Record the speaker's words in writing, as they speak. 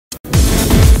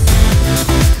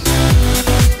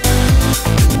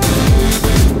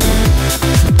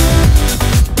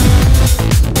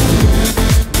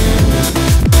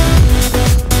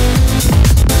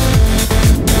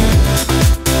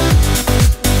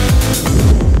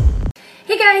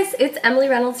guys, it's Emily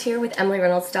Reynolds here with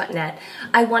emilyreynolds.net.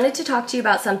 I wanted to talk to you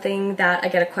about something that I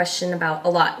get a question about a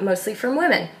lot, mostly from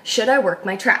women. Should I work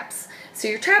my traps? So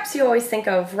your traps you always think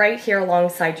of right here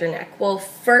alongside your neck. Well,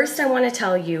 first I want to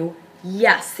tell you,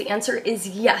 yes, the answer is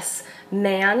yes.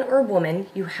 Man or woman,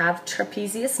 you have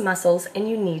trapezius muscles and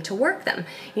you need to work them.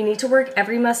 You need to work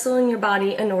every muscle in your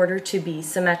body in order to be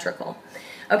symmetrical.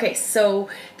 Okay, so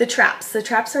the traps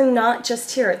are not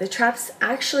just here. The traps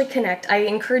actually connect. I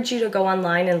encourage you to go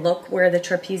online and look where the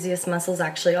trapezius muscles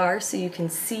actually are so you can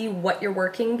see what you're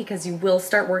working, because you will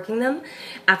start working them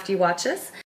after you watch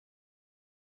this.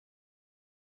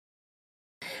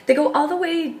 They go all the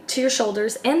way to your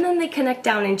shoulders and then they connect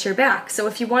down into your back. So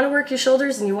if you want to work your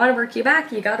shoulders and you want to work your back,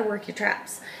 you got to work your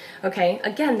traps. Okay,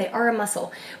 again, they are a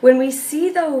muscle. When we see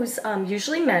those,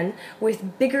 usually men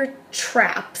with bigger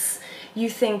traps, you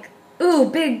think, ooh,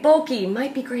 big, bulky,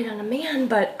 might be great on a man,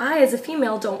 but I as a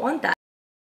female don't want that.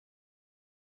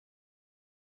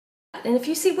 And if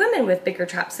you see women with bigger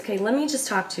traps, okay, let me just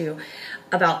talk to you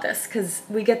about this, because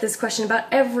we get this question about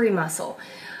every muscle.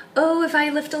 Oh, if I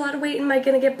lift a lot of weight, am I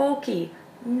going to get bulky?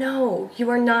 No, you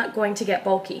are not going to get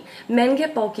bulky. Men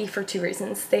get bulky for two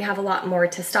reasons. They have a lot more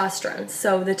testosterone.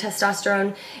 So the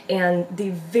testosterone and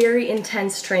the very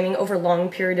intense training over a long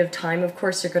period of time, of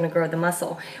course, you're going to grow the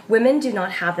muscle. Women do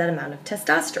not have that amount of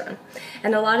testosterone.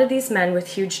 And a lot of these men with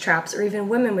huge traps, or even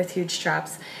women with huge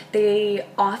traps, they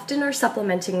often are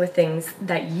supplementing with things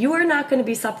that you are not going to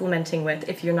be supplementing with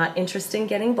if you're not interested in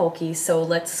getting bulky. So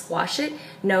let's squash it.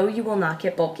 No, you will not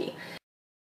get bulky.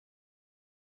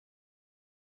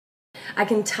 I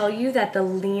can tell you that the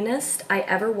leanest I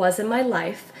ever was in my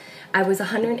life, I was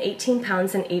 118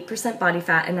 pounds and 8% body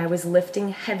fat, and I was lifting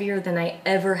heavier than I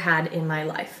ever had in my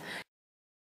life.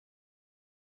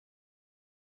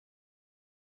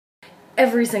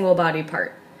 Every single body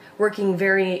part, working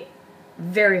very,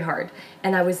 very hard,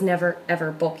 and I was never,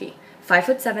 ever bulky.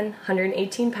 5'7",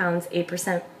 118 pounds,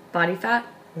 8% body fat,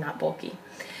 not bulky.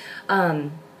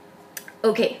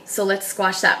 Okay, so let's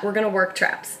squash that. We're going to work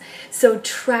traps. So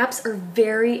traps are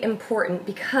very important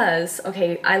because,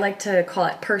 okay, I like to call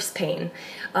it purse pain.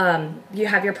 You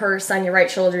have your purse on your right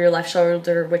shoulder, your left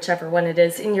shoulder, whichever one it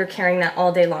is, and you're carrying that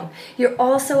all day long. You're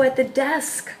also at the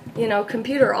desk,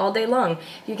 computer all day long.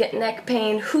 You get neck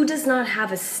pain. Who does not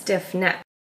have a stiff neck?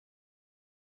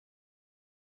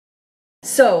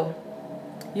 So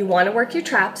you want to work your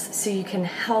traps so you can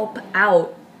help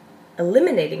out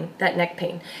eliminating that neck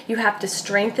pain. You have to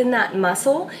strengthen that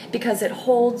muscle because it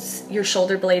holds your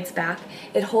shoulder blades back,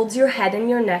 it holds your head and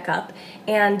your neck up,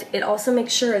 and it also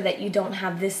makes sure that you don't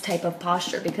have this type of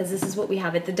posture, because this is what we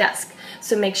have at the desk.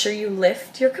 So make sure you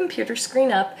lift your computer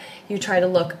screen up, you try to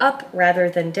look up rather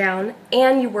than down,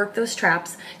 and you work those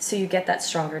traps so you get that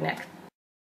stronger neck.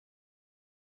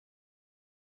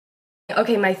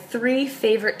 Okay, my 3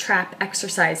 favorite trap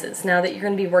exercises, now that you're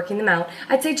going to be working them out.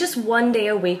 I'd say just one day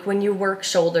a week when you work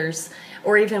shoulders,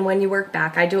 or even when you work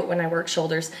back. I do it when I work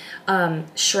shoulders.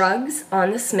 Shrugs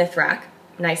on the Smith rack,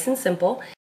 nice and simple.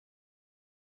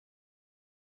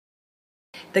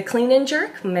 The clean and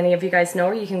jerk, many of you guys know,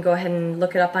 or you can go ahead and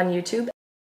look it up on YouTube.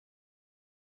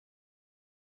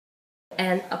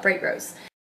 And upright rows.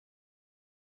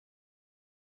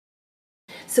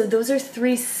 So those are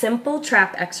 3 simple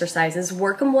trap exercises.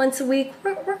 Work them once a week,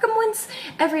 work them once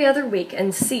every other week,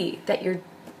 and see that your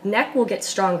neck will get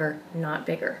stronger, not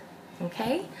bigger.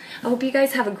 Okay? I hope you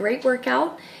guys have a great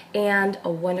workout and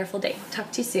a wonderful day.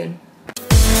 Talk to you soon.